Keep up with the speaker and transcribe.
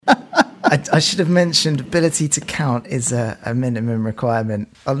I should have mentioned ability to count is a minimum requirement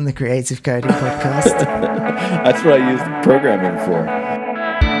on the Creative Coding podcast. That's what I use programming for.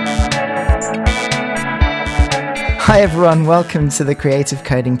 Hi everyone, welcome to the Creative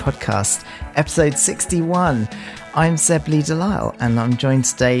Coding podcast, episode 61. I'm Seb Lee Delisle, and I'm joined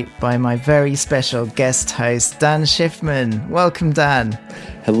today by my very special guest host, Dan Shiffman. Welcome, Dan.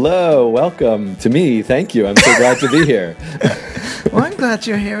 Hello, welcome to me. Thank you. I'm so glad to be here. Well, I'm glad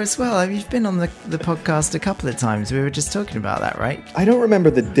you're here as well. You've been on the podcast a couple of times. We were just talking about that, right? I don't remember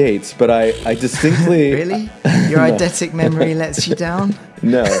the dates, but I distinctly... Really? Your eidetic memory lets you down?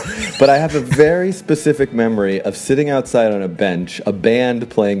 No, but I have a very specific memory of sitting outside on a bench, a band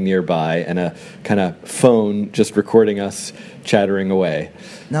playing nearby, and a kind of phone just recording us chattering away.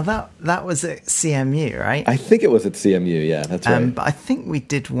 Now that was at CMU, right? I think it was at CMU, yeah, that's right. But I think we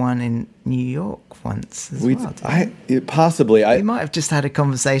did one in New York once as well. Possibly. We might have just had a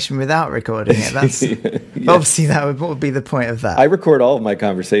conversation without recording it. That's obviously what would be the point of that. I record all of my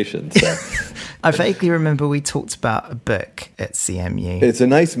conversations. So. I vaguely remember we talked about a book at CMU. It's a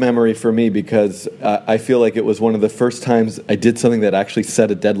nice memory for me because I feel like it was one of the first times I did something that actually set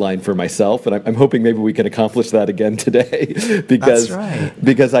a deadline for myself, and I'm hoping maybe we can accomplish that again today. Because, that's right.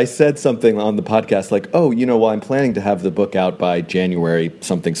 Because I said something on the podcast like, I'm planning to have the book out by January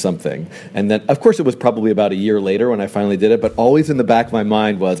something. And then, of course, it was probably about a year later when I finally did it, but always in the back of my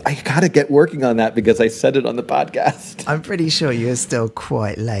mind was, I got to get working on that because I said it on the podcast. I'm pretty sure you're still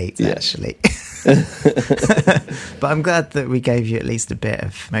quite late, actually. But I'm glad that we gave you at least a bit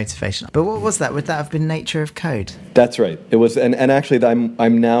of motivation. But what was that? Would that have been Nature of Code? That's right. It was, and actually,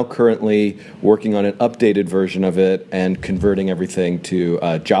 I'm now currently working on an updated version of it and converting everything to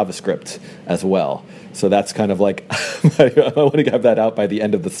JavaScript as well. So that's kind of like, I want to have that out by the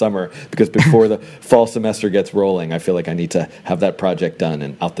end of the summer because before the fall semester gets rolling, I feel like I need to have that project done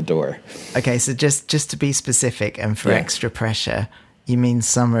and out the door. Okay, so just to be specific and for extra pressure, you mean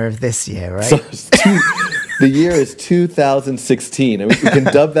summer of this year, right? So the year is 2016. I mean, we can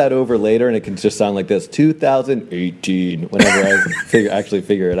dub that over later, and it can just sound like this: 2018. Whenever I actually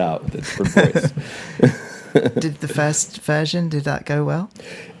figure it out with its voice. Did the first version, did that go well?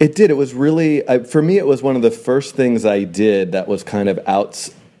 It did. It was really, for me, it was one of the first things I did that was kind of out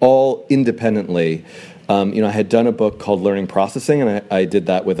all independently. I had done a book called Learning Processing, and I did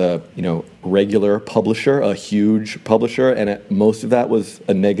that with a regular publisher, a huge publisher, and most of that was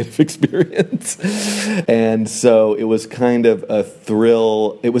a negative experience. And so it was kind of a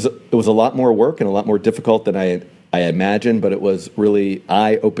thrill. It was a lot more work and a lot more difficult than I imagined, but it was really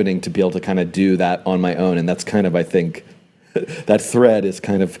eye-opening to be able to kind of do that on my own. And that's kind of, I think, that thread is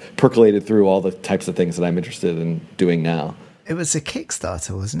kind of percolated through all the types of things that I'm interested in doing now. It was a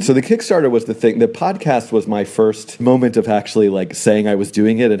Kickstarter, wasn't it? So the Kickstarter was the thing. The podcast was my first moment of actually like saying I was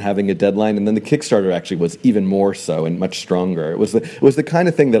doing it and having a deadline. And then the Kickstarter actually was even more so and much stronger. It was the kind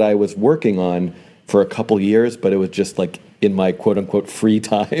of thing that I was working on for a couple years, but it was just like in my quote-unquote free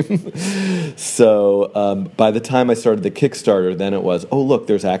time. So by the time I started the Kickstarter, then it was, look,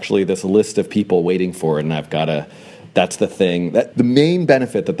 there's actually this list of people waiting for it, and I've got to... That's the thing. The main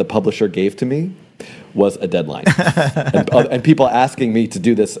benefit that the publisher gave to me was a deadline. and people asking me to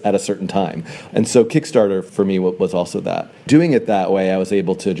do this at a certain time. And so Kickstarter, for me, was also that. Doing it that way, I was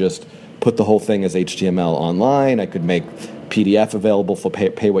able to just put the whole thing as HTML online. I could make PDF available for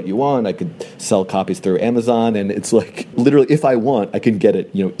pay what you want. I could sell copies through Amazon, and it's like literally, if I want, I can get it.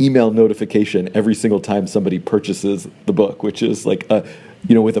 Email notification every single time somebody purchases the book, which is like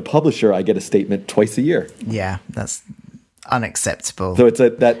with a publisher, I get a statement twice a year. Yeah, that's unacceptable. So it's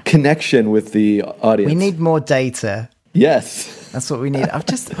that connection with the audience. We need more data. Yes, that's what we need. I'm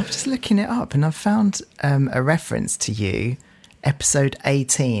just looking it up, and I've found a reference to you, episode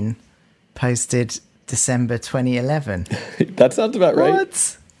 18, posted December 2011. That sounds about right.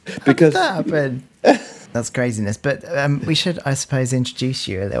 What? How did that happen? That's craziness. But we should, I suppose, introduce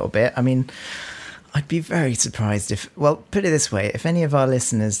you a little bit. I mean, I'd be very surprised put it this way, if any of our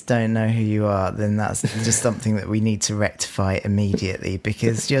listeners don't know who you are, then that's just something that we need to rectify immediately,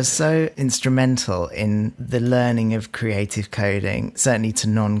 because you're so instrumental in the learning of creative coding, certainly to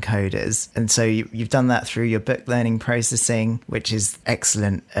non-coders. And so you've done that through your book, Learning Processing, which is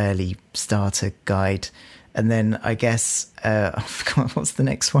excellent early starter guide. And then I guess, I forgot, what's the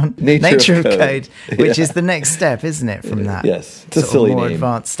next one? Nature of Code, which is the next step, isn't it, from that? Yes, it's a silly more name.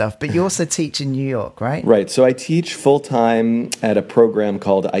 Advanced stuff. But you also teach in New York, right? Right. So I teach full-time at a program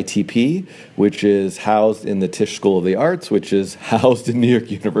called ITP, which is housed in the Tisch School of the Arts, which is housed in New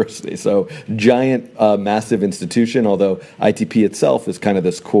York University. So giant, massive institution, although ITP itself is kind of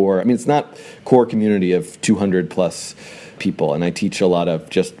this it's not core community of 200 plus people. And I teach a lot of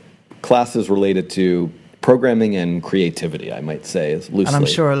just classes related to programming and creativity, I might say, is loosely. And I'm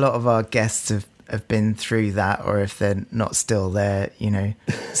sure a lot of our guests have been through that, or if they're not still there,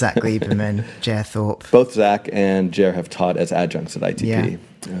 Zach Lieberman, Jer Thorpe. Both Zach and Jer have taught as adjuncts at ITP.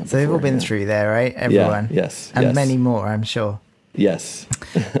 Yeah. So they've all been through there, right? Everyone. Yeah, yes. And many more, I'm sure. Yes.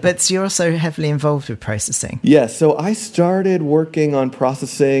 But you're also heavily involved with processing. Yeah, so I started working on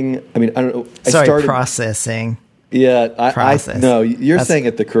processing. I mean, I don't know. Processing. Yeah, no, you're saying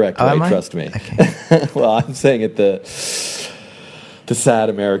it the correct way, trust me. Okay. Well, I'm saying it the sad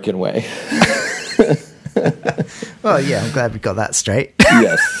American way. Well, yeah, I'm glad we got that straight.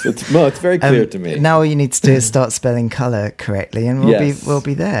 Yes, it's very clear to me. Now all you need to do is start spelling colour correctly, and we'll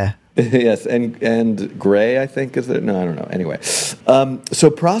be there. Yes, and gray, I think, is it? No, I don't know. Anyway, so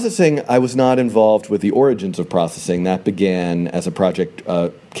processing, I was not involved with the origins of processing. That began as a project.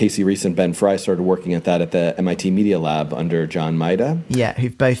 Casey Reese and Ben Fry started working at that at the MIT Media Lab under John Maida. Yeah,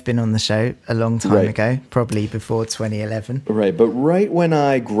 who've both been on the show a long time ago, probably before 2011. Right, but right when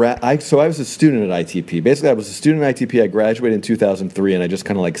so I was a student at ITP. Basically, I was a student at ITP. I graduated in 2003, and I just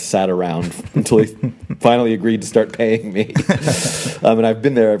kind of sat around until he finally agreed to start paying me. And I've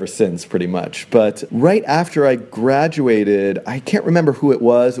been there ever since, pretty much. But right after I graduated, I can't remember who it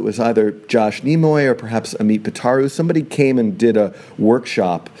was. It was either Josh Nimoy or perhaps Amit Pataru. Somebody came and did a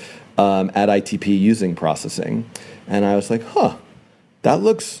workshop at ITP using processing. And I was like, that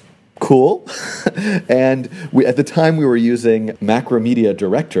looks cool. And at the time we were using Macromedia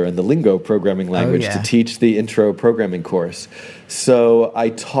Director and the Lingo programming language to teach the intro programming course. So I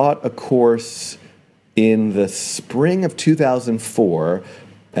taught a course in the spring of 2004,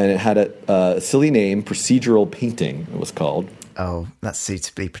 and it had a silly name, Procedural Painting, it was called. Oh, that's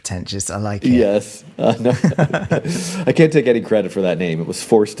suitably pretentious. I like it. Yes. No, I can't take any credit for that name. It was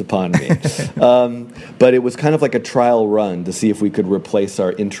forced upon me. But it was kind of like a trial run to see if we could replace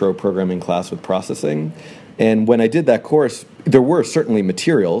our intro programming class with processing. And when I did that course, there were certainly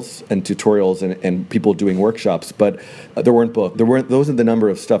materials and tutorials and people doing workshops, but there weren't books. Those are the number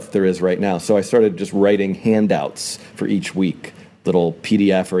of stuff there is right now. So I started just writing handouts for each week, little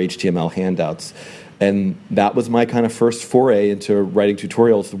PDF or HTML handouts. And that was my kind of first foray into writing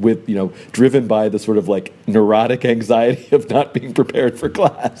tutorials with, driven by the sort of neurotic anxiety of not being prepared for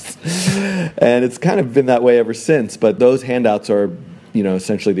class. And it's kind of been that way ever since. But those handouts are,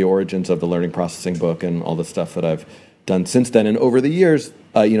 essentially the origins of the learning processing book and all the stuff that I've done since then. And over the years,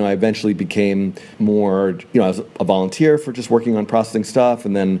 I eventually became more, I was a volunteer for just working on processing stuff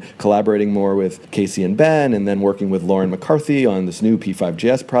and then collaborating more with Casey and Ben and then working with Lauren McCarthy on this new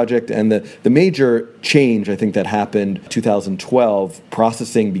P5JS project. And the major change, I think, that happened 2012,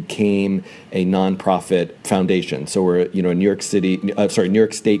 processing became a nonprofit foundation. So we're, a New York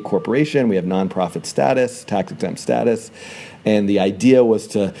State corporation. We have nonprofit status, tax-exempt status. And the idea was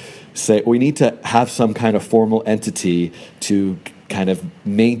to say we need to have some kind of formal entity to kind of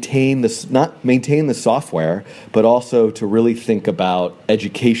not maintain the software, but also to really think about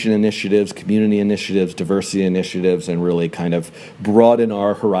education initiatives, community initiatives, diversity initiatives, and really kind of broaden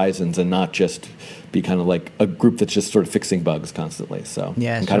our horizons and not just be kind of like a group that's just sort of fixing bugs constantly. So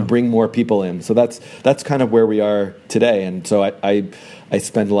kind of bring more people in. So that's kind of where we are today. And so I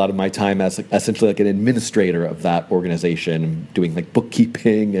spend a lot of my time as essentially like an administrator of that organization, doing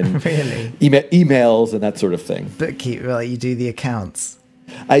bookkeeping and really? Emails and that sort of thing. Bookkeeping, well, you do the accounts.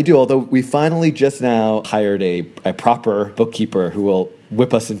 I do, although we finally just now hired a proper bookkeeper who will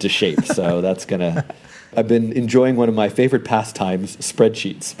whip us into shape. So that's going to... I've been enjoying one of my favorite pastimes,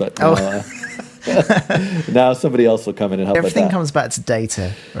 spreadsheets, but now somebody else will come in and help Everything with that. comes back to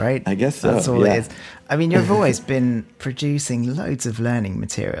data, right? I guess so. That's all it is. I mean, you've always been producing loads of learning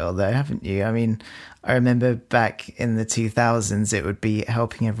material, though, haven't you? I mean, I remember back in the 2000s, it would be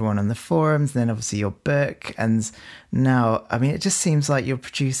helping everyone on the forums, then obviously your book, and now, I mean, it just seems like you're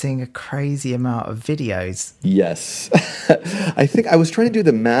producing a crazy amount of videos. Yes. I think I was trying to do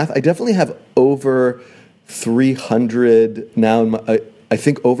the math. I definitely have over 300 now. I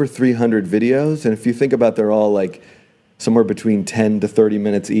think over 300 videos, and if you think about, they're all somewhere between 10 to 30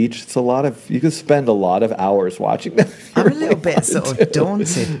 minutes each. It's a lot of, you could spend a lot of hours watching them. I'm a little bit sort of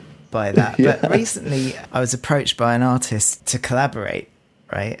daunted by that. Yeah. But recently I was approached by an artist to collaborate,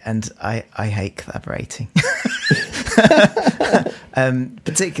 right? And I hate collaborating.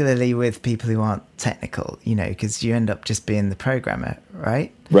 Particularly with people who aren't technical, because you end up just being the programmer,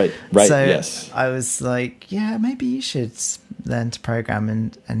 right? Right, so yes. I was like, yeah, maybe you should learn to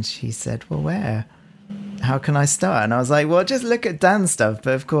program. And she said, well, where? How can I start? And I was like, well, just look at Dan's stuff.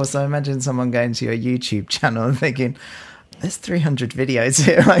 But of course, I imagine someone going to your YouTube channel and thinking, there's 300 videos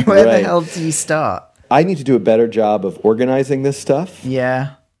here. Where the hell do you start? I need to do a better job of organizing this stuff.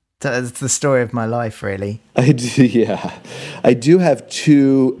 Yeah. That's the story of my life, really. I do, yeah. I do have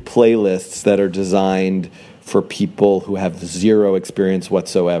 2 playlists that are designed for people who have 0 experience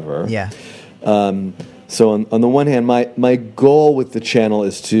whatsoever. Yeah. So on the one hand, my goal with the channel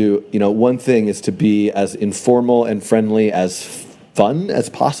is to, one thing is to be as informal and friendly as fun as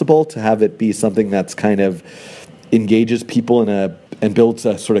possible, to have it be something that's kind of engages people and builds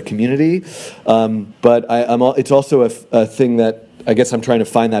a sort of community. But it's also a thing that I guess I'm trying to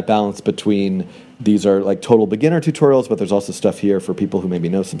find that balance between these are like total beginner tutorials, but there's also stuff here for people who maybe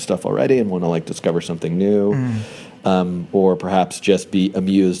know some stuff already and want to like discover something new. Or perhaps just be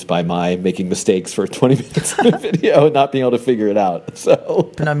amused by my making mistakes for 20 minutes in a video and not being able to figure it out.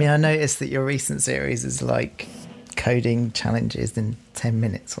 So, but I mean, I noticed that your recent series is like coding challenges in 10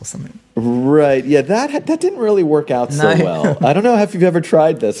 minutes or something. Right. Yeah, that didn't really work out so well. I don't know if you've ever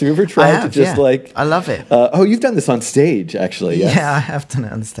tried this. Have you ever tried to just like... I love it. You've done this on stage, actually. Yes? Yeah, I have done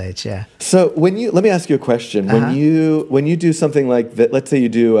it on stage, yeah. So let me ask you a question. When you do something like that, let's say you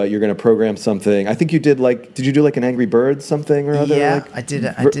do, you're going to program something. I think you did you do like an Angry Birds something or other? Yeah, I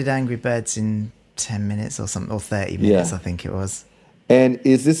did Angry Birds in 10 minutes or something, or 30 minutes, I think it was. And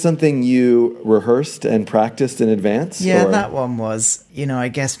is this something you rehearsed and practiced in advance? Yeah, that one was. I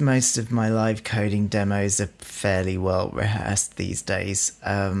guess most of my live coding demos are fairly well rehearsed these days,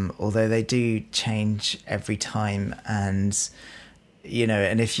 although they do change every time. And,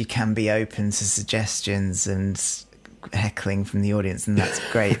 and if you can be open to suggestions and heckling from the audience, and that's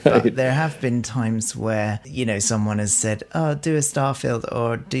great. But right. There have been times where someone has said, oh, do a Starfield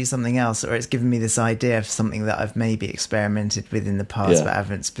or do something else, or it's given me this idea of something that I've maybe experimented with in the past but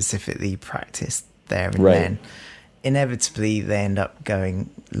haven't specifically practiced there and then. Inevitably they end up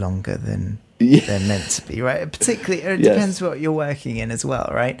going longer than they're meant to be, right? Particularly it depends what you're working in as well,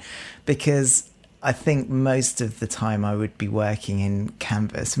 right? Because I think most of the time I would be working in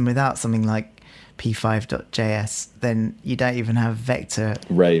Canvas, and without something like p5.js, then you don't even have vector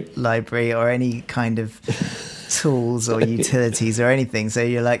library or any kind of tools or utilities or anything. So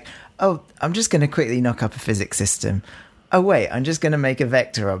you're like, oh, I'm just going to quickly knock up a physics system. Oh, wait, I'm just going to make a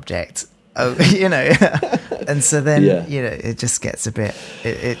vector object. Oh, and so then, it just gets a bit,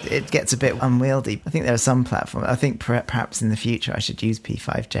 it gets a bit unwieldy. I think there are some platforms, I think perhaps in the future I should use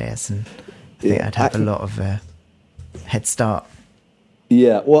p5.js, and I think I'd have a lot of head start.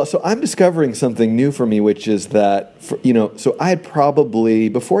 Yeah, well, so I'm discovering something new for me, which is that, so I had probably,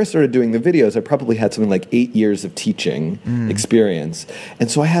 before I started doing the videos, I probably had something like 8 years of teaching experience. And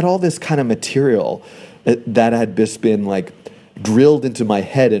so I had all this kind of material that had just been like drilled into my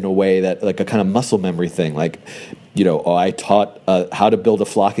head in a way that, like a kind of muscle memory thing. Like, I taught how to build a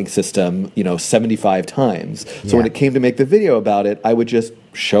flocking system, 75 times. So when it came to make the video about it, I would just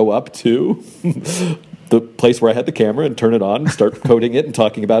show up to the place where I had the camera and turn it on and start coding it and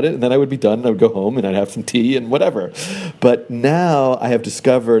talking about it, and then I would be done and I would go home and I'd have some tea and whatever. But now I have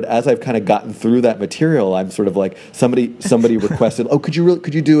discovered, as I've kind of gotten through that material, I'm sort of like, somebody requested, oh, could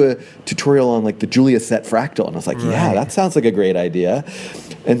you do a tutorial on like the Julia set fractal? And I was like, yeah, that sounds like a great idea.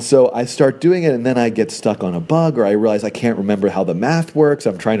 And so I start doing it, and then I get stuck on a bug, or I realize I can't remember how the math works.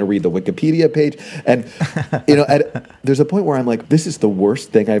 I'm trying to read the Wikipedia page, and there's a point where I'm like, this is the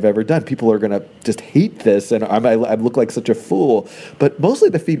worst thing I've ever done. People are going to just hate this, and I look like such a fool. But mostly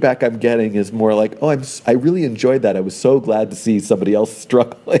the feedback I'm getting is more like, oh, I really enjoyed that. I was so glad to see somebody else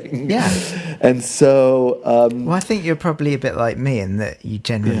struggling. Yeah. And so... well, I think you're probably a bit like me in that you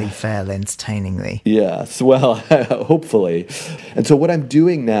generally fail entertainingly. Yes, well, hopefully. And so what I'm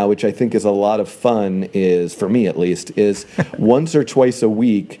doing now, which I think is a lot of fun, is, for me at least, is once or twice a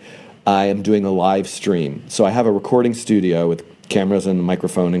week, I am doing a live stream. So I have a recording studio with cameras and a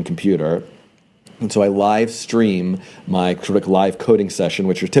microphone and computer. And so I live stream my sort of live coding session,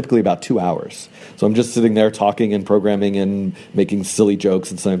 which are typically about 2 hours. So I'm just sitting there talking and programming and making silly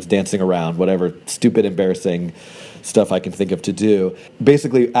jokes and sometimes dancing around, whatever stupid, embarrassing stuff I can think of to do.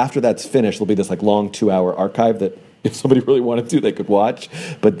 Basically, after that's finished, there'll be this like long 2-hour archive that if somebody really wanted to, they could watch.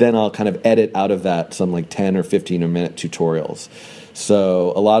 But then I'll kind of edit out of that some like 10 or 15 minute tutorials.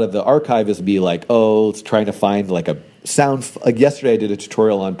 So a lot of the archive is be like, oh, it's trying to find like a sound. Like yesterday I did a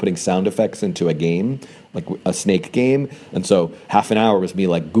tutorial on putting sound effects into a game, like a snake game. And so half an hour was me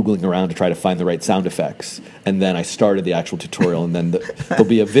like Googling around to try to find the right sound effects. And then I started the actual tutorial, and then there'll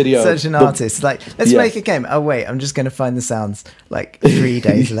be a video. Such an artist. Like, let's make a game. Oh, wait, I'm just going to find the sounds like 3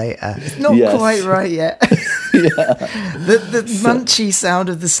 days later. It's not quite right yet. The munchy sound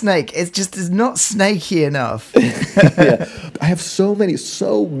of the snake, it just is not snaky enough. I have so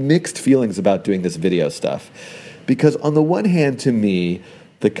mixed feelings about doing this video stuff. Because on the one hand, to me,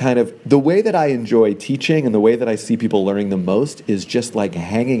 the way that I enjoy teaching and the way that I see people learning the most is just like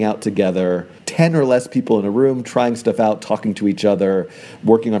hanging out together, 10 or less people in a room, trying stuff out, talking to each other,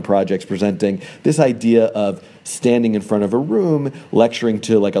 working on projects, presenting. This idea of standing in front of a room, lecturing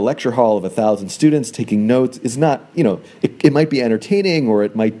to like a lecture hall of 1,000 students, taking notes is not, it might be entertaining or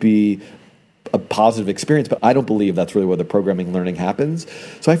it might be a positive experience, but I don't believe that's really where the programming learning happens.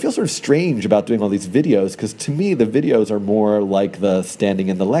 So I feel sort of strange about doing all these videos because to me, the videos are more like the standing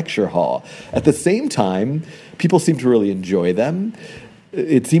in the lecture hall. At the same time, people seem to really enjoy them.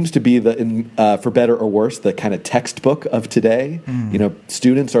 It seems to be, for better or worse, the kind of textbook of today.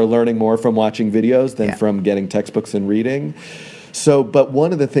 Students are learning more from watching videos than from getting textbooks and reading. So, but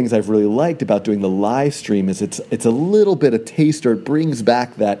one of the things I've really liked about doing the live stream is it's a little bit of taster. It brings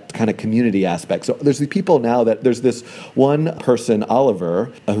back that kind of community aspect. So there's these people now there's this one person,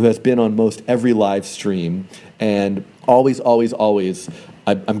 Oliver, who has been on most every live stream, and always,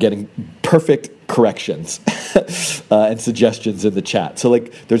 I'm getting perfect corrections and suggestions in the chat. So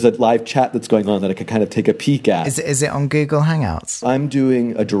like there's a live chat that's going on that I could kind of take a peek at. Is it on Google Hangouts? I'm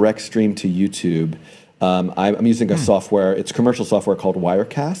doing a direct stream to YouTube. I'm using a software. It's commercial software called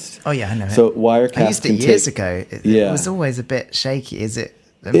Wirecast. Oh yeah, I know. So Wirecast. I used it years ago. It was always a bit shaky. Is it?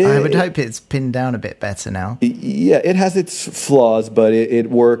 I would hope it's pinned down a bit better now. Yeah, it has its flaws, but it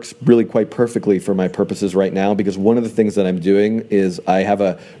works really quite perfectly for my purposes right now because one of the things that I'm doing is I have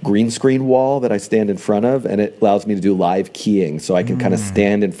a green screen wall that I stand in front of, and it allows me to do live keying. So I can kind of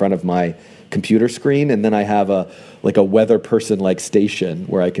stand in front of my computer screen, and then I have a weather person-like station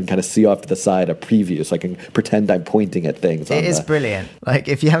where I can kind of see off to the side a preview, so I can pretend I'm pointing at things. It is brilliant. Like,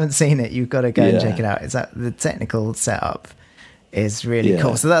 if you haven't seen it, you've got to go and check it out. The technical setup is really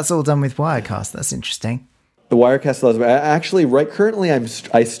cool. So that's all done with Wirecast. That's interesting. The Wirecast allows me. Actually, currently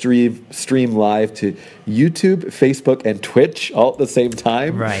I stream live to YouTube, Facebook, and Twitch all at the same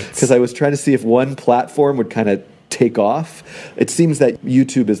time. Right. Because I was trying to see if one platform would kind of take off. It seems that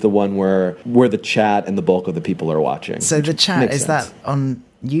YouTube is the one where the chat and the bulk of the people are watching. So the chat, is that on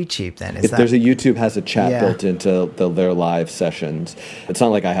YouTube then? There's YouTube has a chat built into their live sessions. It's not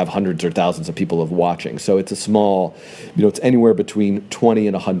like I have hundreds or thousands of people watching. So it's a small, it's anywhere between 20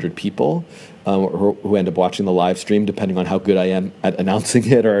 and 100 people who end up watching the live stream, depending on how good I am at announcing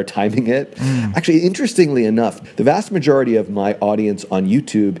it or timing it. Actually, interestingly enough, the vast majority of my audience on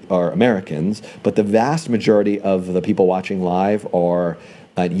YouTube are Americans, but the vast majority of the people watching live are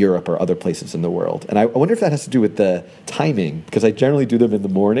Europe or other places in the world. And I wonder if that has to do with the timing, because I generally do them in the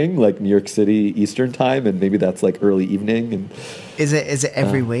morning, like New York City Eastern time, and maybe that's like early evening. And is it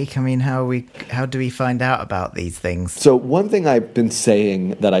every week? I mean, how do we find out about these things? So one thing I've been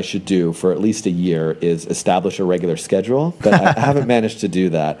saying that I should do for at least a year is establish a regular schedule, but I haven't managed to do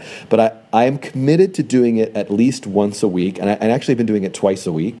that. But I am committed to doing it at least once a week, and I actually been doing it twice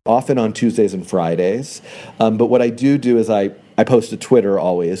a week, often on Tuesdays and Fridays. But what I do is I post to Twitter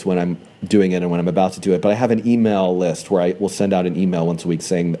always when I'm doing it and when I'm about to do it, but I have an email list where I will send out an email once a week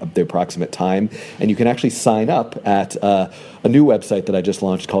saying the approximate time, and you can actually sign up at a new website that I just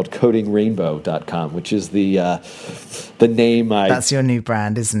launched called codingrainbow.com, which is the name That's your new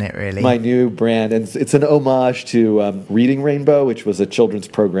brand, isn't it, really? My new brand, and it's an homage to Reading Rainbow, which was a children's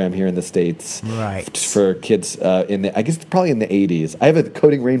program here in the States for kids I guess probably in the 80s. I have a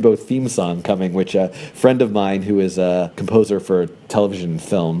Coding Rainbow theme song coming, which a friend of mine who is a composer for television and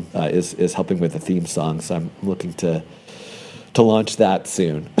film is helping with the theme song, so I'm looking to launch that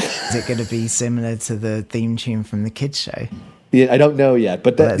soon. Is it going to be similar to the theme tune from the kids show? Yeah, I don't know yet,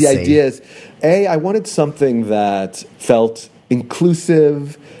 but the idea is, I wanted something that felt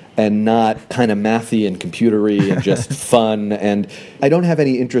inclusive and not kind of mathy and computery and just fun. And I don't have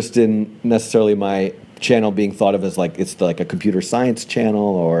any interest in necessarily my channel being thought of as like a computer science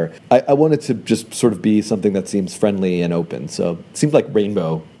channel, or I wanted to just sort of be something that seems friendly and open. So it seems like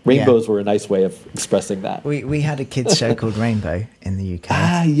rainbows were a nice way of expressing that. We had a kids show called Rainbow in the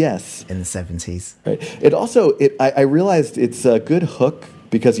UK. Yes, in the 70s. Right. I realized it's a good hook,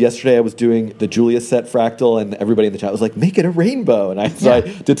 because yesterday I was doing the Julia set fractal, and everybody in the chat was like, make it a rainbow. And so I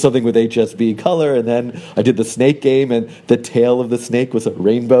did something with HSB color, and then I did the snake game, and the tail of the snake was a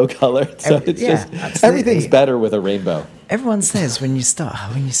rainbow color. So everything's better with a rainbow. Everyone says when you start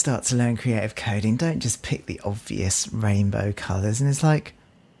to learn creative coding, don't just pick the obvious rainbow colors. And it's like,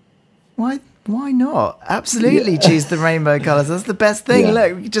 why not? Absolutely choose the rainbow colors. That's the best thing. Yeah.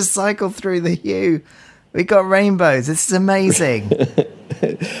 Look, we can just cycle through the hue. We got rainbows. This is amazing.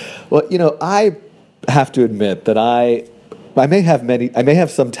 Well, I have to admit that I I may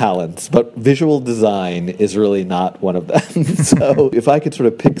have some talents, but visual design is really not one of them. So if I could sort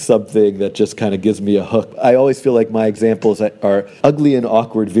of pick something that just kind of gives me a hook, I always feel like my examples are ugly and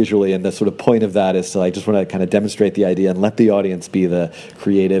awkward visually, and the sort of point of that is so I just want to kind of demonstrate the idea and let the audience be the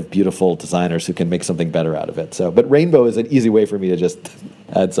creative, beautiful designers who can make something better out of it. So, but rainbow is an easy way for me to just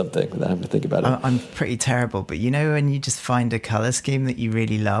add something without having to think about it. I'm pretty terrible, but you know when you just find a color scheme that you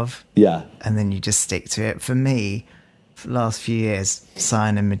really love? Yeah. And then you just stick to it. For me, for the last few years,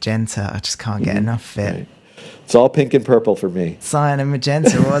 cyan and magenta, I just can't get enough of it. Right. It's all pink and purple for me. Cyan and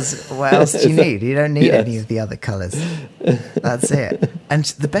magenta, what else do you need? You don't need Yes. any of the other colours. That's it. And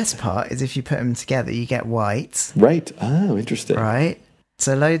the best part is if you put them together, you get white. Right. Oh, interesting. Right?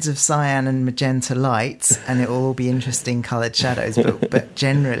 So loads of cyan and magenta lights, and it will all be interesting coloured shadows, but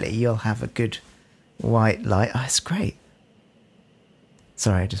generally you'll have a good white light. Oh, it's great.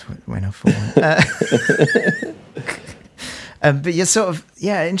 Sorry, I just went off for one. But you're sort of,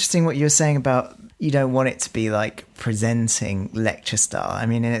 interesting what you were saying about you don't want it to be like presenting lecture style. I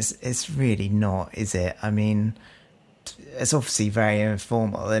mean, it's really not, is it? I mean, it's obviously very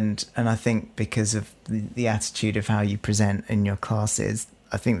informal, and I think because of the attitude of how you present in your classes,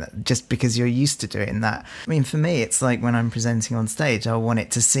 I think that just because you're used to doing that. I mean, for me, it's like when I'm presenting on stage, I want it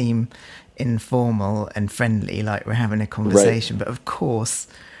to seem informal and friendly, like we're having a conversation. Right. But of course,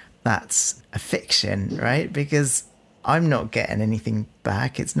 that's a fiction, right? Because I'm not getting anything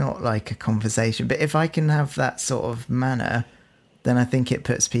back. It's not like a conversation. But if I can have that sort of manner, then I think it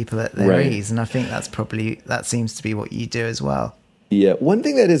puts people at their ease. And I think that seems to be what you do as well. Yeah. One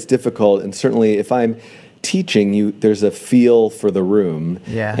thing that is difficult, and certainly if I'm teaching, there's a feel for the room.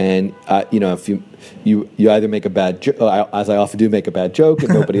 Yeah. And, if you either make a bad joke, as I often do, make a bad joke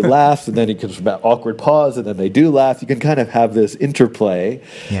and nobody laughs, and then it comes about awkward pause, and then they do laugh. You can kind of have this interplay.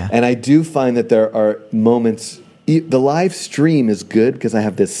 Yeah. And I do find that there are moments. The live stream is good because I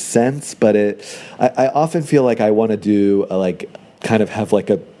have this sense, but I often feel like I want to do kind of have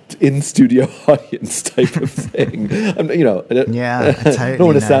like a in-studio audience type of thing. I totally I don't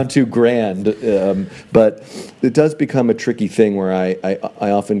want to sound too grand, but it does become a tricky thing where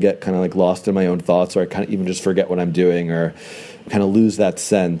I often get kind of like lost in my own thoughts, or I kind of even just forget what I'm doing, or kind of lose that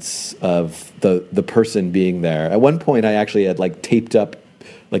sense of the person being there. At one point, I actually had like taped up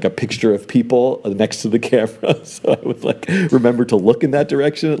like a picture of people next to the camera, so I would like remember to look in that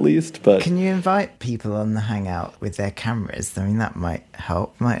direction at least. But can you invite people on the Hangout with their cameras? I mean, that might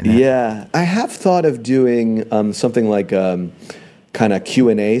help, mightn't it? Yeah, I have thought of doing something like kind of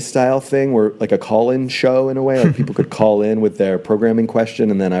Q&A style thing, where like a call-in show in a way, like people could call in with their programming question,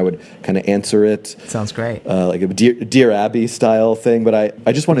 and then I would kind of answer it. Sounds great. Like a Dear Abby style thing, but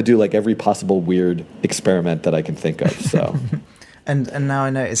I just want to do like every possible weird experiment that I can think of. So. And now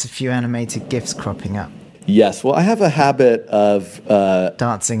I notice a few animated GIFs cropping up. Yes, well, I have a habit of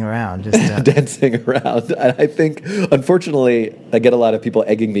dancing around, dancing around. And I think, unfortunately, I get a lot of people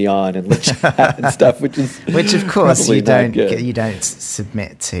egging me on and chat and stuff, which of course you don't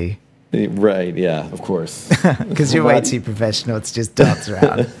submit to. Right? Yeah, of course. Because you're way too professional to just dance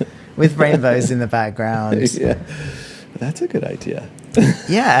around with rainbows in the background. Yeah, that's a good idea.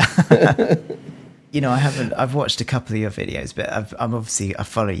 Yeah. I've watched a couple of your videos, but I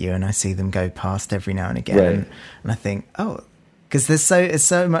follow you and I see them go past every now and again. Right. And I think, because there's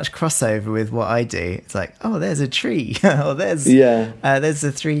so much crossover with what I do. It's like, there's a tree, or there's a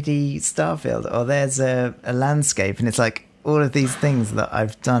 3D star field, or there's a landscape. And it's like all of these things that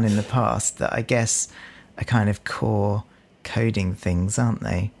I've done in the past that I guess are kind of core coding things, aren't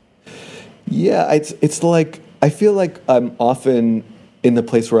they? Yeah, it's like, I feel like I'm often in the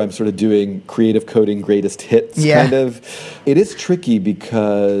place where I'm sort of doing creative coding greatest hits, kind of. It is tricky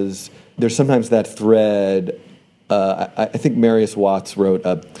because there's sometimes that thread. I think Marius Watts wrote,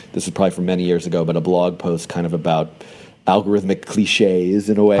 this is probably from many years ago, but a blog post kind of about algorithmic cliches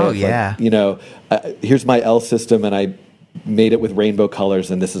in a way. Oh, yeah. Like, here's my L system, and I made it with rainbow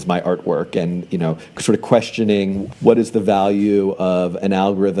colors, and this is my artwork, and sort of questioning what is the value of an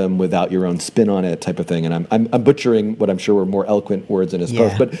algorithm without your own spin on it, type of thing. And I'm butchering what I'm sure were more eloquent words in his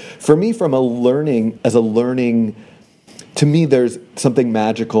post, but for me, to me, there's something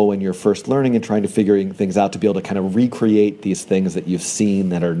magical when you're first learning and trying to figuring things out, to be able to kind of recreate these things that you've seen,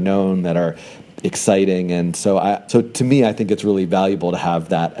 that are known, that are exciting. And so to me, I think it's really valuable to have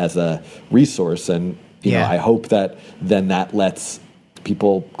that as a resource. And I hope that then that lets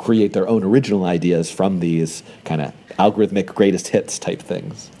people create their own original ideas from these kind of algorithmic greatest hits type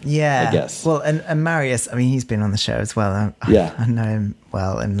things. Yeah. I guess. Well, and Marius, I mean, he's been on the show as well. I know him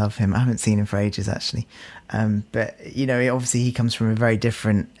well and love him. I haven't seen him for ages, actually. But, you know, obviously he comes from a very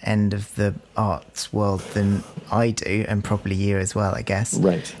different end of the arts world than I do, and probably you as well, I guess.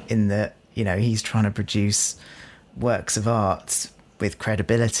 Right. In that, you know, he's trying to produce works of art with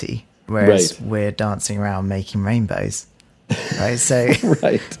credibility, whereas we're dancing around making rainbows. Right. So,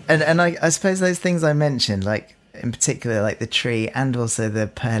 right. And I suppose those things I mentioned, like, in particular, like the tree and also the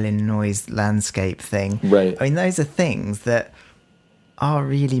Perlin noise landscape thing. Right. I mean, those are things that are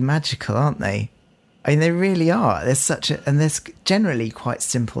really magical, aren't they? I mean, they really are. There's generally quite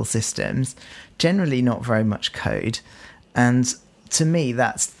simple systems, generally not very much code. And to me,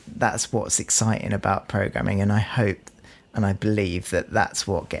 that's what's exciting about programming. And I hope and I believe that that's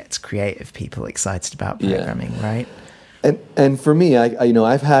what gets creative people excited about programming, right? And for me,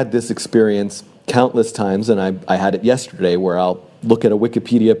 I've had this experience countless times, and I had it yesterday where I'll look at a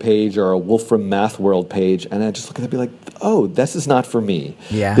Wikipedia page or a Wolfram Math World page, and I just look at it and be like, oh, this is not for me.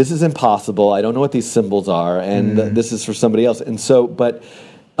 Yeah. This is impossible. I don't know what these symbols are, and this is for somebody else. And so, but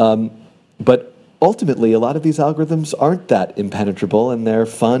ultimately, a lot of these algorithms aren't that impenetrable, and they're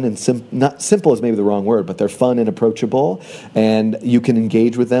fun and not simple is maybe the wrong word, but they're fun and approachable, and you can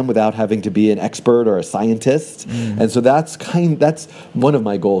engage with them without having to be an expert or a scientist. And so that's one of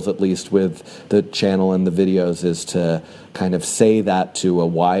my goals, at least with the channel and the videos, is to kind of say that to a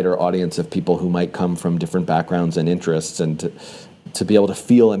wider audience of people who might come from different backgrounds and interests, and to be able to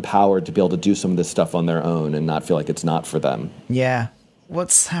feel empowered to be able to do some of this stuff on their own and not feel like it's not for them. Yeah.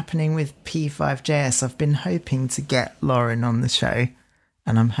 What's happening with P5JS? I've been hoping to get Lauren on the show,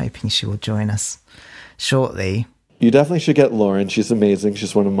 and I'm hoping she will join us shortly. You definitely should get Lauren. She's amazing.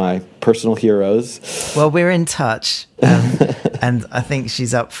 She's one of my personal heroes. Well, we're in touch, and I think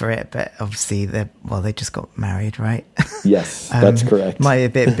she's up for it, but obviously they just got married, right? Yes, that's correct. Might be a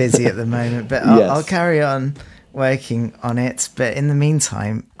bit busy at the moment, but I'll carry on working on it. But in the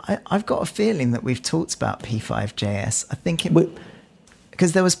meantime, I've got a feeling that we've talked about P5JS. I think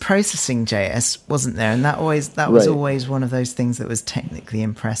because there was processing JS, wasn't there? And that was always one of those things that was technically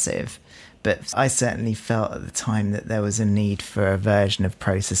impressive. But I certainly felt at the time that there was a need for a version of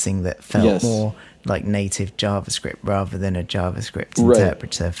processing that felt more like native JavaScript rather than a JavaScript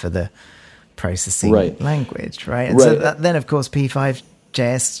interpreter for the processing language, right? And so then, of course,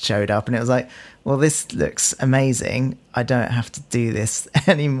 P5JS showed up, and it was like, well, this looks amazing. I don't have to do this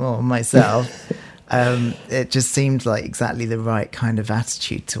anymore myself. It just seemed like exactly the right kind of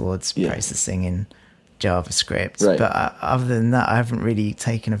attitude towards processing in JavaScript. Right. But other than that, I haven't really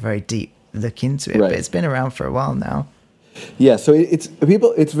taken a very deep look into it. But it's been around for a while now. Yeah, so it's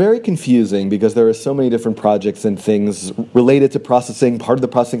very confusing because there are so many different projects and things related to processing, part of the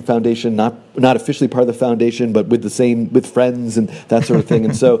processing foundation, not officially part of the foundation, but with friends and that sort of thing.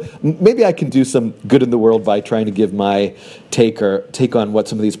 And so maybe I can do some good in the world by trying to give my take on what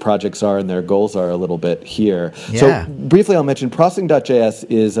some of these projects are and their goals are a little bit here. Yeah. So briefly, I'll mention processing.js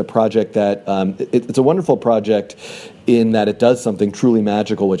is a project that it's a wonderful project in that it does something truly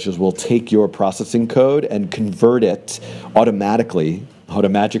magical, which is we'll take your processing code and convert it automatically,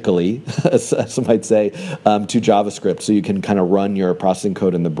 as some might say, to JavaScript, so you can kind of run your processing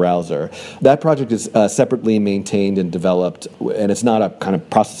code in the browser. That project is separately maintained and developed, and it's not a kind of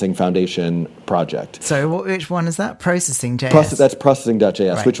processing foundation project. So which one is that? Processing.js? That's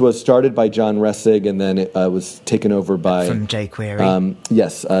processing.js, which was started by John Ressig, and then it was taken over by... From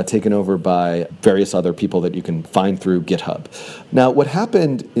jQuery. Taken over by various other people that you can find through GitHub. Now, what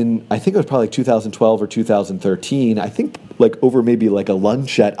happened I think it was probably 2012 or 2013, I think over maybe a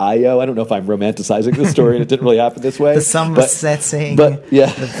lunch at I.O. I don't know if I'm romanticizing this story, and it didn't really happen this way. The sun was setting,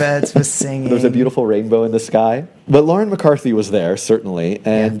 the birds were singing. There was a beautiful rainbow in the sky. But Lauren McCarthy was there, certainly,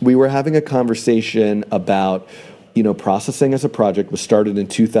 and we were having a conversation about, processing as a project was started in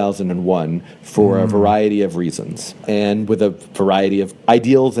 2001 for a variety of reasons, and with a variety of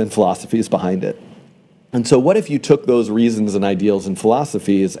ideals and philosophies behind it. And so what if you took those reasons and ideals and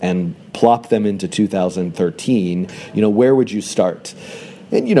philosophies and plopped them into 2013? Where would you start?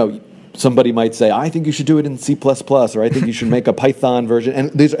 And, somebody might say, I think you should do it in C++, or I think you should make a Python version. And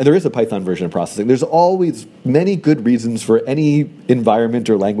there is a Python version of processing. There's always many good reasons for any environment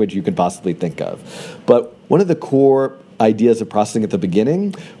or language you can possibly think of. But one of the core ideas of processing at the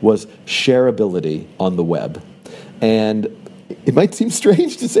beginning was shareability on the web. And it might seem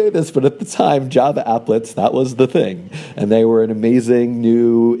strange to say this, but at the time, Java applets, that was the thing. And they were an amazing,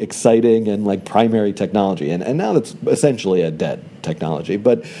 new, exciting, and primary technology. And now that's essentially a dead technology.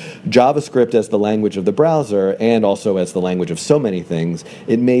 But JavaScript as the language of the browser and also as the language of so many things,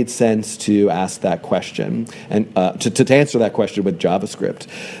 it made sense to ask that question and to answer that question with JavaScript.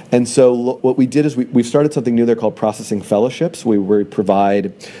 And so what we did is we've started something new there called Processing Fellowships. We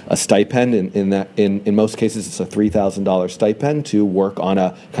provide a stipend. In most cases, it's a $3,000 stipend to work on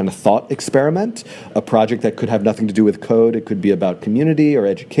a kind of thought experiment, a project that could have nothing to do with code. It could be about community or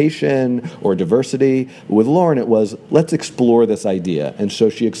education or diversity. With Lauren, it was, let's explore this idea. And so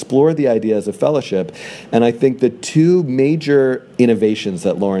she explored the idea as a fellowship. And I think the two major innovations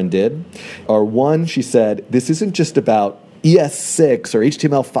that Lauren did are, one, she said, this isn't just about ES6 or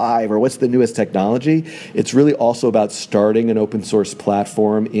HTML5 or what's the newest technology. It's really also about starting an open source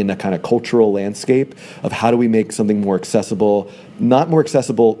platform in a kind of cultural landscape of how do we make something more accessible, not more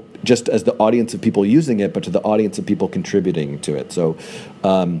accessible just as the audience of people using it, but to the audience of people contributing to it. So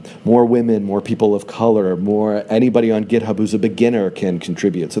more women, more people of color, more anybody on GitHub who's a beginner can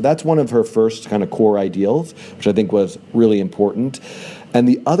contribute. So that's one of her first kind of core ideals, which I think was really important. And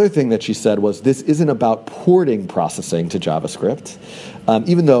the other thing that she said was this isn't about porting processing to JavaScript,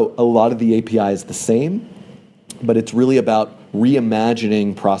 even though a lot of the API is the same, but it's really about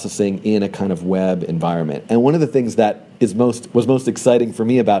reimagining processing in a kind of web environment. And one of the things that was most exciting for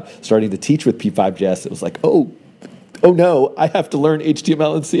me about starting to teach with P5.js, it was like, oh no, I have to learn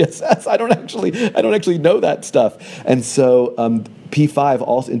HTML and CSS. I don't actually know that stuff. And so P5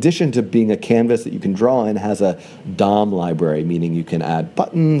 also, in addition to being a canvas that you can draw in, has a DOM library, meaning you can add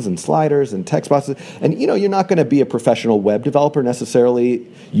buttons and sliders and text boxes. And you're not going to be a professional web developer necessarily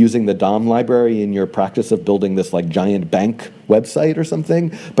using the DOM library in your practice of building this like giant bank website or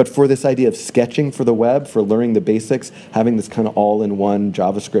something. But for this idea of sketching for the web, for learning the basics, having this kind of all-in-one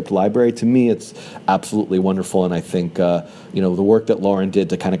JavaScript library, to me, it's absolutely wonderful. And I think the work that Lauren did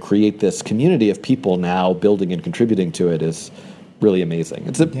to kind of create this community of people now building and contributing to it is really amazing.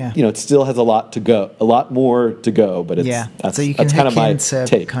 It still has a lot more to go, but so you can that's kind of my into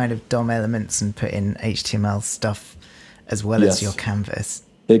take. Kind of DOM elements and put in HTML stuff as well as your canvas.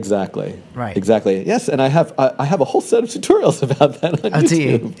 Exactly. Right. Exactly. Yes, and I have a whole set of tutorials about that on YouTube. Do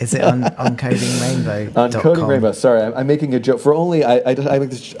you? Is it on codingrainbow.com? On Coding Rainbow. Sorry, I'm making a joke. For only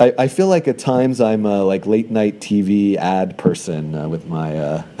I feel like at times I'm a like late night TV ad person with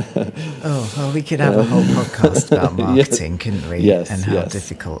my. We could have a whole podcast about marketing, couldn't we? Yes. And how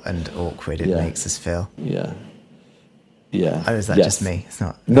difficult and awkward it makes us feel. Yeah. Yeah. Oh, is that just me? It's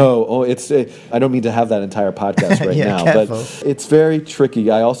not. No. Oh, I don't mean to have that entire podcast right now, careful. But it's very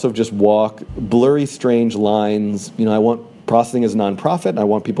tricky. I also just walk blurry, strange lines. I want processing as a nonprofit, and I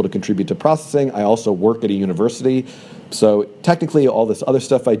want people to contribute to processing. I also work at a university, so technically, all this other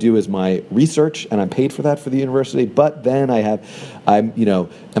stuff I do is my research, and I'm paid for that for the university. But then I'm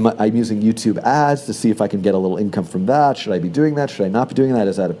using YouTube ads to see if I can get a little income from that. Should I be doing that? Should I not be doing that?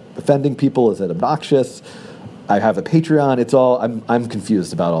 Is that offending people? Is that obnoxious? I have a Patreon. It's all. I'm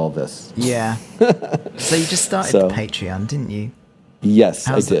confused about all of this. Yeah. So you just started the Patreon, didn't you? Yes,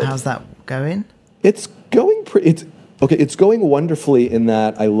 I did. How's that going? It's going It's going wonderfully in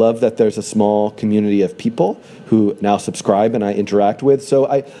that I love that there's a small community of people who now subscribe and I interact with. So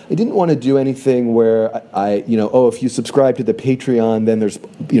I didn't want to do anything where if you subscribe to the Patreon, then there's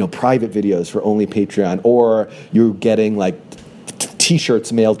private videos for only Patreon, or you're getting like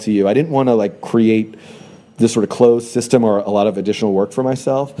T-shirts mailed to you. I didn't want to like create this sort of closed system or a lot of additional work for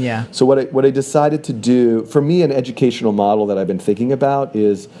myself. Yeah. So what I decided to do, for me, an educational model that I've been thinking about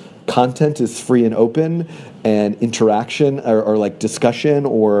is content is free and open, and interaction or like discussion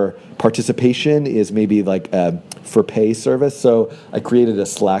or participation is maybe like a for pay service. So I created a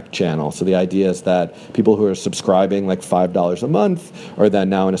Slack channel. So the idea is that people who are subscribing like $5 a month are then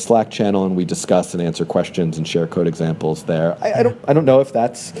now in a Slack channel, and we discuss and answer questions and share code examples there. I don't know if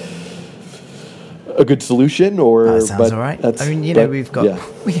that's a good solution, or that sounds all right. I mean, we have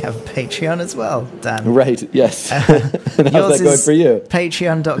Patreon as well, Dan. Right? Yes. And how's that going for you?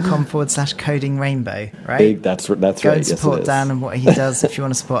 Patreon.com/codingrainbow. Right. That's right. Go and support Dan and what he does. If you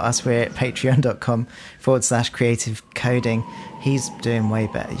want to support us, we're at patreon.com/creative-coding. He's doing way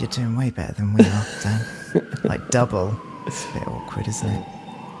better. You're doing way better than we are, Dan. Like double. It's a bit awkward, isn't it?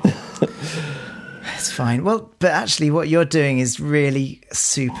 It's fine. Well, but actually what you're doing is really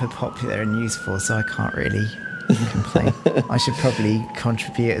super popular and useful, so I can't really complain. I should probably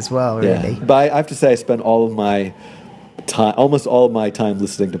contribute as well, really. But I have to say I spent all of my almost all of my time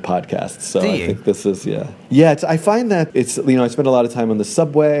listening to podcasts. So I think this is, I find that it's, I spend a lot of time on the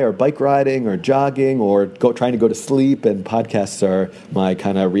subway or bike riding or jogging or trying to go to sleep, and podcasts are my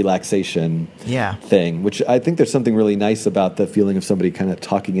kind of relaxation thing, which I think there's something really nice about the feeling of somebody kind of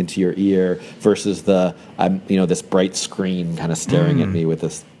talking into your ear versus this bright screen kind of staring at me with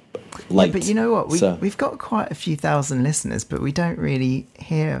this light. Yeah, but you know what? We've got quite a few thousand listeners, but we don't really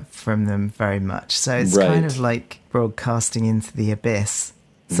hear from them very much. So it's kind of like broadcasting into the abyss.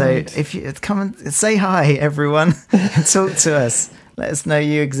 So if you come and say hi, everyone, and talk to us. Let us know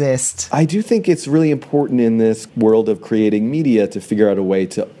you exist. I do think it's really important in this world of creating media to figure out a way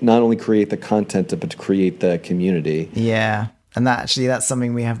to not only create the content, but to create the community. Yeah. And that's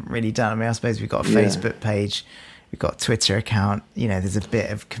something we haven't really done. I mean, I suppose we've got a Facebook page. We've got a Twitter account. There's a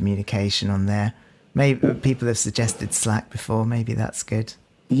bit of communication on there. Maybe people have suggested Slack before. Maybe that's good.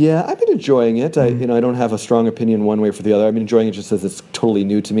 Yeah, I've been enjoying it. I don't have a strong opinion one way or the other. I've been enjoying it just as it's totally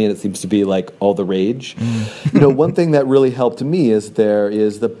new to me, and it seems to be like all the rage. One thing that really helped me is there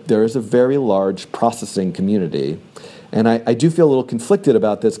is a very large processing community. And I do feel a little conflicted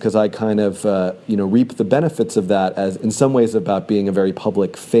about this because I kind of reap the benefits of that as in some ways about being a very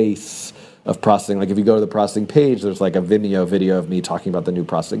public face of processing. Like if you go to the processing page, there's like a Vimeo video of me talking about the new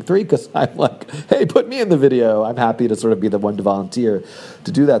processing 3 because I'm like, hey, put me in the video. I'm happy to sort of be the one to volunteer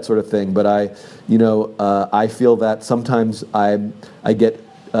to do that sort of thing. But I feel that sometimes I get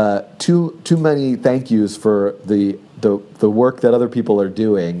too many thank yous for the work that other people are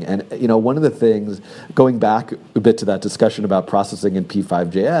doing. And, one of the things, going back a bit to that discussion about processing in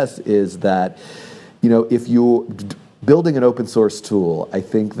P5JS is that, if you building an open source tool, I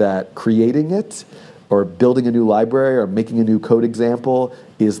think that creating it or building a new library or making a new code example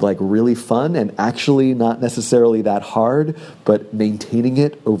is like really fun and actually not necessarily that hard, but maintaining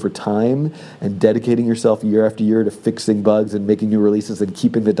it over time and dedicating yourself year after year to fixing bugs and making new releases and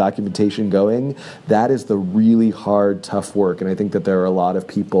keeping the documentation going, that is the really hard, tough work. And I think that there are a lot of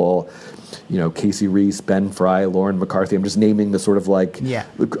people, Casey Reese, Ben Fry, Lauren McCarthy. I'm just naming the sort of like,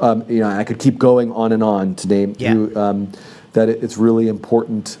 I could keep going on and on to name that it's really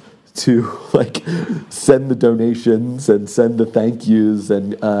important to like send the donations and send the thank yous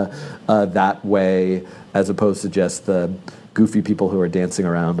and that way, as opposed to just the goofy people who are dancing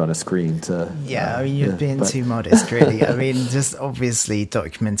around on a screen to... you're being too modest, really. I mean, just obviously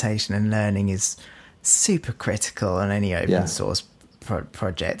documentation and learning is super critical on any open source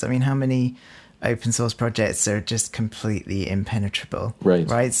project. I mean, how many open source projects are just completely impenetrable?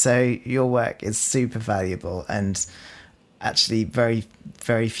 Right? So your work is super valuable, and actually very,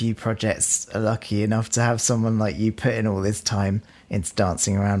 very few projects are lucky enough to have someone like you put in all this time into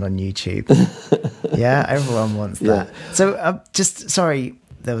dancing around on YouTube. Everyone wants that. So sorry,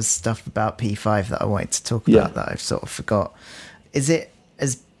 there was stuff about P5 that I wanted to talk about that I've sort of forgot. Is it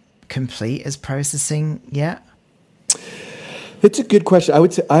as complete as processing yet? It's a good question. I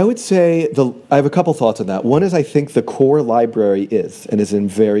would say I have a couple thoughts on that. One is I think the core library is in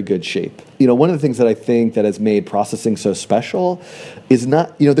very good shape. One of the things that I think that has made processing so special is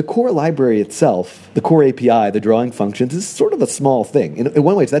not, the core library itself, the core API, the drawing functions, is sort of a small thing. In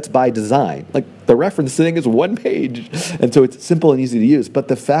one way, that's by design. Like the referencing is one page, and so it's simple and easy to use. But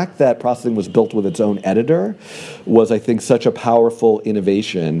the fact that processing was built with its own editor was, I think, such a powerful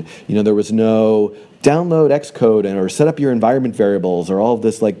innovation. There was no download Xcode or set up your environment variables or all of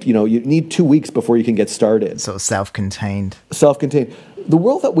this, you need 2 weeks before you can get started. Sort of self-contained. The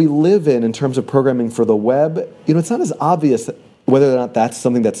world that we live in terms of programming for the web, it's not as obvious whether or not that's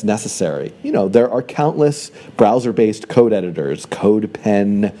something that's necessary. There are countless browser-based code editors,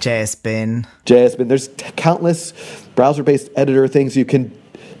 CodePen, JSBin. There's countless browser-based editor things you can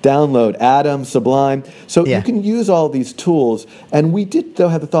download, Atom, Sublime. So you can use all these tools. And we did, though,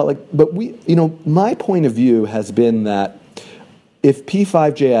 have the thought, my point of view has been that if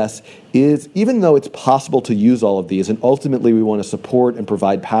P5JS is, even though it's possible to use all of these, and ultimately we want to support and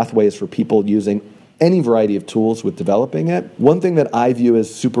provide pathways for people using any variety of tools with developing it, one thing that I view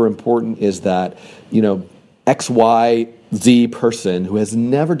as super important is that, XYZ person who has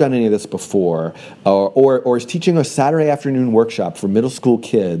never done any of this before or is teaching a Saturday afternoon workshop for middle school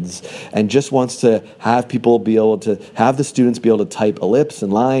kids and just wants to have people be able to have the students be able to type ellipse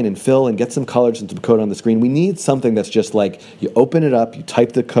and line and fill and get some colors and some code on the screen. We need something that's just like you open it up, you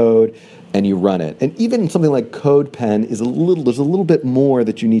type the code, and you run it. And even something like CodePen there's a little bit more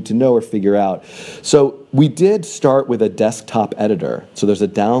that you need to know or figure out. So we did start with a desktop editor. So there's a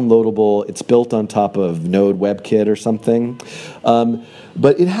downloadable, it's built on top of Node WebKit or something.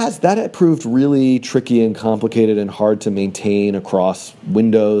 But that proved really tricky and complicated and hard to maintain across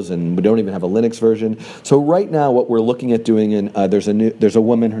Windows, and we don't even have a Linux version. So right now what we're looking at doing, there's a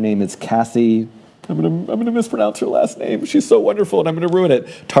woman, her name is Cassie, I'm gonna mispronounce her last name. She's so wonderful, and I'm gonna ruin it.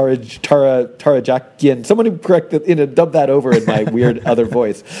 Tarajakian. Someone correct it, dub that over in my weird other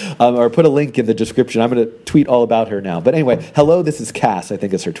voice, or put a link in the description. I'm gonna tweet all about her now. But anyway, hello, this is Cass. I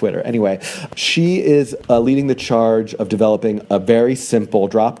think is her Twitter. Anyway, she is leading the charge of developing a very simple,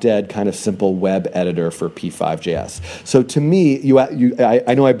 drop-dead kind of simple web editor for P5.js. So to me,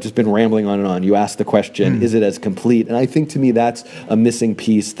 I know I've just been rambling on and on. You asked the question, is it as complete? And I think to me that's a missing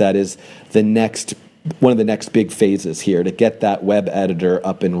piece that is one of the next big phases here, to get that web editor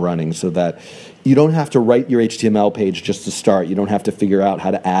up and running so that you don't have to write your HTML page just to start. You don't have to figure out how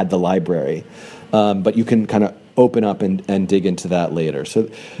to add the library. But you can kind of open up and dig into that later. So,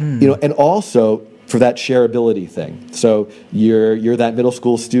 and also for that shareability thing. So you're that middle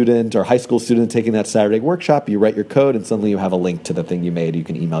school student or high school student taking that Saturday workshop, you write your code, and suddenly you have a link to the thing you made. You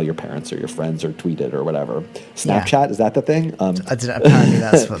can email your parents or your friends or tweet it or whatever. Snapchat, is that the thing? Apparently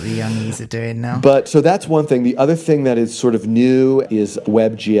that's what the youngies are doing now. But so that's one thing. The other thing that is sort of new is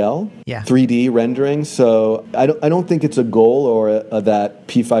WebGL, 3D rendering. So I don't think it's a goal or that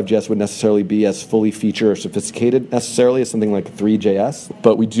P5.js would necessarily be as fully feature or sophisticated necessarily as something like 3JS.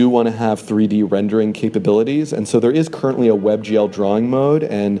 But we do want to have 3D rendering capabilities, and so there is currently a WebGL drawing mode,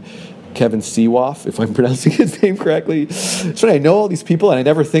 and Kevin Seewoff, if I'm pronouncing his name correctly. It's right, I know all these people, and I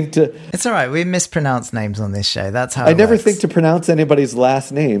never think to... It's all right, we mispronounce names on this show. That's how I never think to pronounce anybody's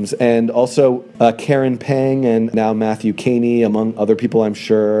last names. And also Karen Peng and now Matthew Caney, among other people I'm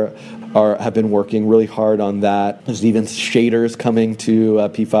sure, have been working really hard on that. There's even shaders coming to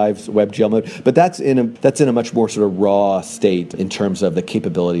P5's WebGL mode, but that's in a much more sort of raw state in terms of the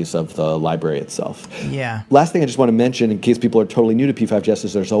capabilities of the library itself. Yeah. Last thing I just want to mention, in case people are totally new to P5.js,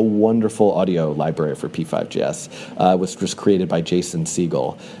 is there's a wonderful audio library for P5.js, which was created by Jason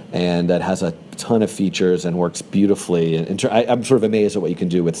Siegel, and that has a ton of features and works beautifully. And I'm sort of amazed at what you can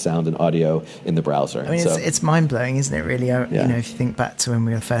do with sound and audio in the browser. I mean, it's mind-blowing, isn't it, really? You know, if you think back to when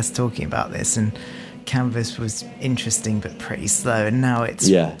we were first talking about this, and Canvas was interesting but pretty slow, and now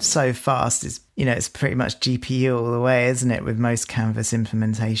it's so fast. It's pretty much GPU all the way, isn't it, with most Canvas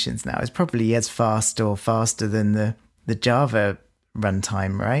implementations now? It's probably as fast or faster than the Java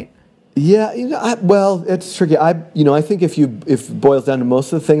runtime, right? Yeah, it's tricky. I think if it boils down to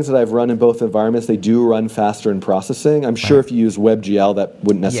most of the things that I've run in both environments, they do run faster in processing. I'm sure if you use WebGL, that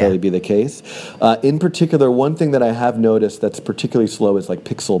wouldn't necessarily be the case. In particular, one thing that I have noticed that's particularly slow is like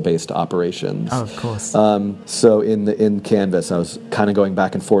pixel-based operations. Oh, of course. So in Canvas, I was kind of going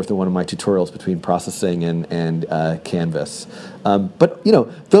back and forth in one of my tutorials between processing and Canvas. But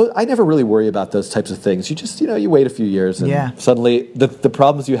I never really worry about those types of things. You just you wait a few years, and suddenly the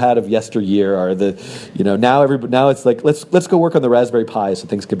problems you had of yesteryear are now it's like let's go work on the Raspberry Pi so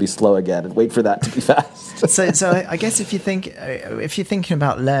things can be slow again, and wait for that to be fast. So I guess if you're thinking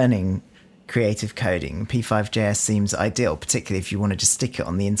about learning creative coding, P5.js seems ideal, particularly if you want to just stick it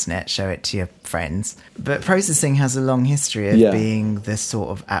on the internet, show it to your friends. But processing has a long history of being the sort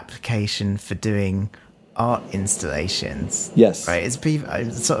of application for doing art installations. Yes. Right.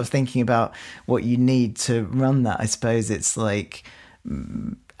 I'm sort of thinking about what you need to run that. I suppose it's like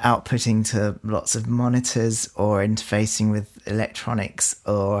outputting to lots of monitors or interfacing with electronics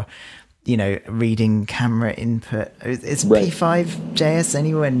or reading camera input. Is P5.js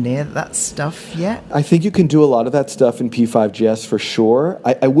anywhere near that stuff yet? I think you can do a lot of that stuff in P5.js for sure.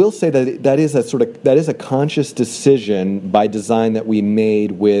 I will say that is a conscious decision by design that we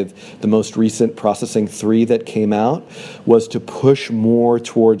made with the most recent Processing 3 that came out, was to push more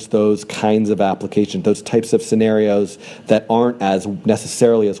towards those kinds of applications, those types of scenarios that aren't as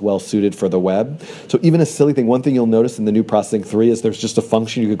necessarily as well suited for the web. So even a silly thing, one thing you'll notice in the new Processing 3 is there's just a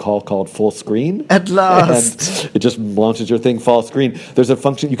function you could call full screen. At last. And it just launches your thing full screen. There's a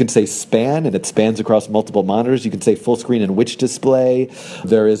function you can say span, and it spans across multiple monitors. You can say full screen and which display.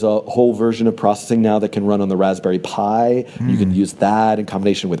 There is a whole version of processing now that can run on the Raspberry Pi. You can use that in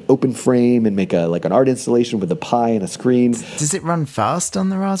combination with OpenFrame and make an art installation with a Pi and a screen. Does it run fast on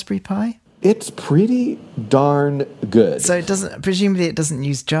the Raspberry Pi? It's pretty darn good. So presumably it doesn't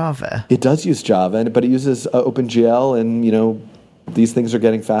use Java. It does use Java, but it uses OpenGL and, these things are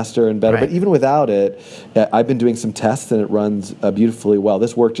getting faster and better. Right. But even without it, I've been doing some tests, and it runs beautifully well.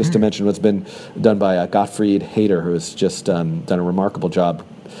 This work, just to mention, what's been done by Gottfried Hayter, who has just done a remarkable job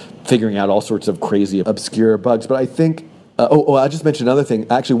figuring out all sorts of crazy, obscure bugs. But I think... I'll just mention another thing.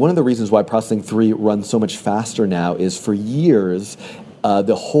 Actually, one of the reasons why Processing 3 runs so much faster now is for years...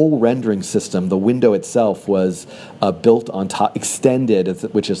 the whole rendering system, the window itself, was built on top, extended,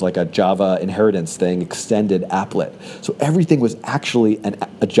 which is like a Java inheritance thing, extended applet. So everything was actually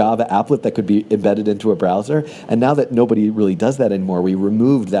a Java applet that could be embedded into a browser. And now that nobody really does that anymore, we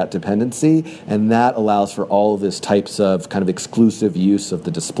removed that dependency, and that allows for all of this types of kind of exclusive use of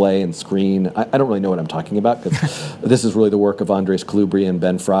the display and screen. I don't really know what I'm talking about, because this is really the work of Andres Kalubri and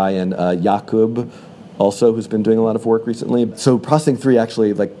Ben Fry and Jakub, also, who's been doing a lot of work recently. So Processing 3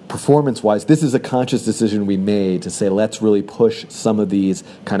 actually, like performance-wise, this is a conscious decision we made to say, let's really push some of these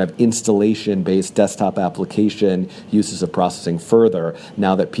kind of installation-based desktop application uses of processing further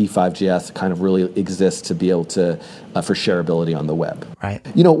now that P5JS kind of really exists to be able to, for shareability on the web. Right.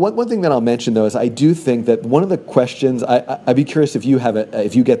 You know, one thing that I'll mention, though, is I do think that one of the questions, I'd be curious if you have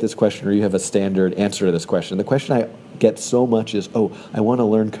if you get this question or you have a standard answer to this question. The question I get so much is, I want to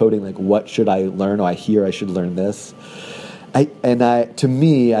learn coding. Like, what should I learn? I hear I should learn this. To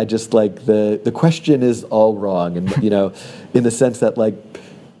me, I just like the question is all wrong, and you know, in the sense that like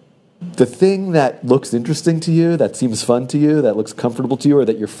the thing that looks interesting to you, that seems fun to you, that looks comfortable to you, or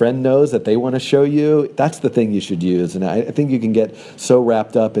that your friend knows that they want to show you, that's the thing you should use. And I think you can get so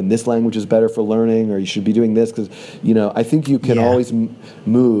wrapped up in this language is better for learning, or you should be doing this, because, you know, I think you can always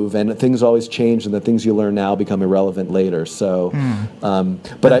move, and things always change, and the things you learn now become irrelevant later. So,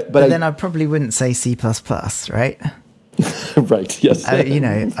 but then I probably wouldn't say C++, right? Right. Yes. You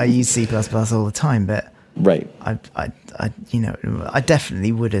know, I use C++ all the time, but right. I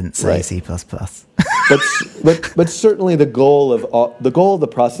definitely wouldn't say C++. but certainly the goal of the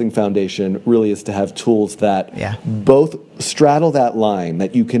Processing Foundation really is to have tools that both straddle that line,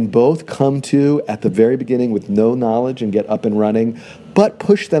 that you can both come to at the very beginning with no knowledge and get up and running, but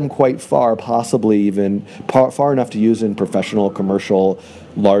push them quite far, possibly even far enough to use in professional, commercial,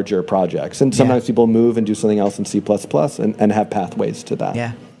 larger projects. And sometimes people move and do something else in C++ and have pathways to that.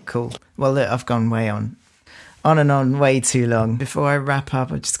 Yeah, cool. Well, look, I've gone way on and on way too long. Before I wrap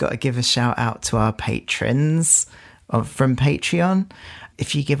up, I've just got to give a shout out to our patrons from Patreon.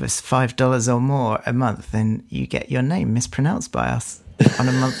 If you give us $5 or more a month, then you get your name mispronounced by us on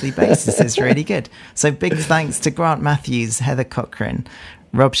a monthly basis. It's really good. So big thanks to Grant Matthews, Heather Cochran,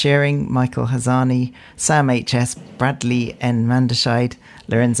 Rob Shearing, Michael Hazani, Sam HS, Bradley N. Manderscheid,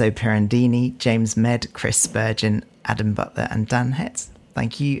 Lorenzo Pirandini, James Med, Chris Spurgeon, Adam Butler, and Dan Hetz.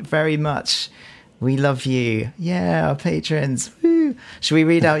 Thank you very much. We love you. Yeah, our patrons. Woo. Should we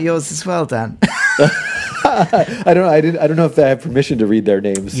read out yours as well, Dan? I don't know. I don't know if I have permission to read their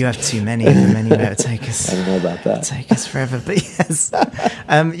names. You have too many of them anyway. It'll take us. I don't know about that. It'll take us forever, but yes.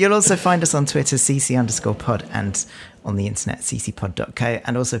 You'll also find us on Twitter, cc_pod, and on the internet, ccpod.co.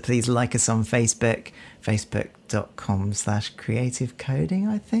 And also, please like us on Facebook, facebook.com/creative coding.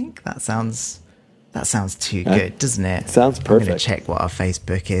 I think that sounds too good, doesn't it? Sounds perfect. I'm going to check what our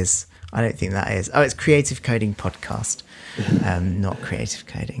Facebook is. I don't think that is. Oh, it's Creative Coding Podcast, not Creative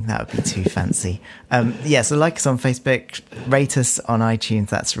Coding. That would be too fancy. So like us on Facebook, rate us on iTunes.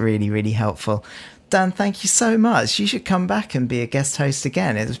 That's really, really helpful. Dan, thank you so much. You should come back and be a guest host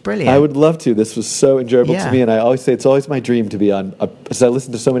again. It was brilliant. I would love to. This was so enjoyable to me, and I always say it's always my dream to be on. As I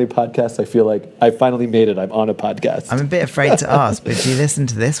listen to so many podcasts, I feel like I finally made it. I'm on a podcast. I'm a bit afraid to ask, but do you listen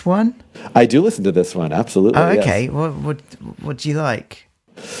to this one? I do listen to this one, absolutely. Oh, okay. Yes. What do you like?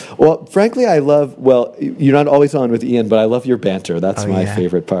 Well, frankly, you're not always on with Ian, but I love your banter. That's my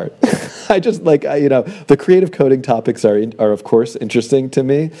favorite part. I just like, the creative coding topics are of course interesting to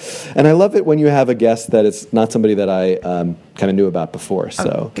me. And I love it when you have a guest that it's not somebody that I kind of knew about before.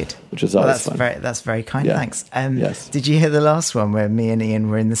 So, good. Which is always fun. That's very kind. Yeah. Thanks. Yes. Did you hear the last one where me and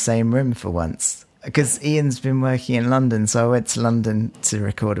Ian were in the same room for once? Because Ian's been working in London, so I went to London to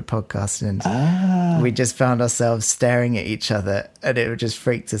record a podcast, and we just found ourselves staring at each other, and it just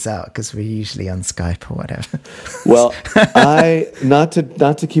freaked us out because we're usually on Skype or whatever. Well, not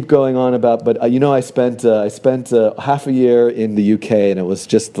to keep going on about, but I spent half a year in the UK, and it was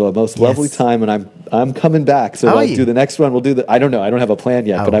just the most lovely time, and I'm coming back, so I'll do the next one. We'll do I don't know, I don't have a plan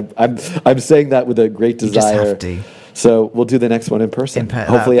yet, but I'm saying that with a great desire. You just have to. So we'll do the next one in person.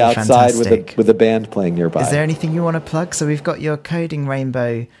 Hopefully outside with a band playing nearby. Is there anything you want to plug? So we've got your Coding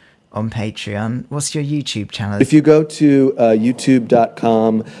Rainbow on Patreon. What's your YouTube channel? If you go to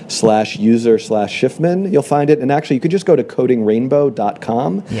youtube.com/user/Shiffman, you'll find it. And actually, you could just go to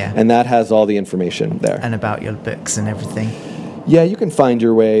codingrainbow.com, and that has all the information there. And about your books and everything. Yeah, you can find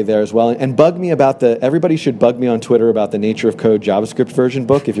your way there as well. And bug me about everybody should bug me on Twitter about the Nature of Code JavaScript version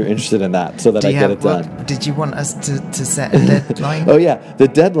book if you're interested in that, so that I get it done. Did you want us to set a deadline? Oh yeah, the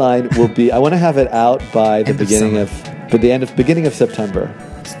deadline will be, I want to have it out by the beginning of September.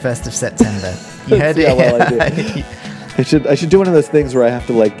 1st of September. You heard it. How well I do. I should do one of those things where I have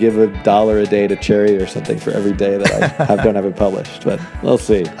to like give $1 a day to charity or something for every day that I don't have it published, but we'll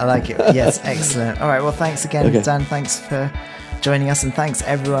see. I like it. Yes, excellent. All right, well, thanks again, Dan. Thanks for joining us, and thanks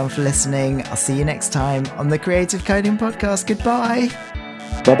everyone for listening. I'll see you next time on the Creative Coding Podcast. Goodbye.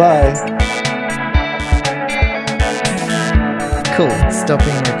 Bye-bye. Cool.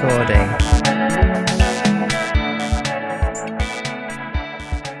 Stopping recording.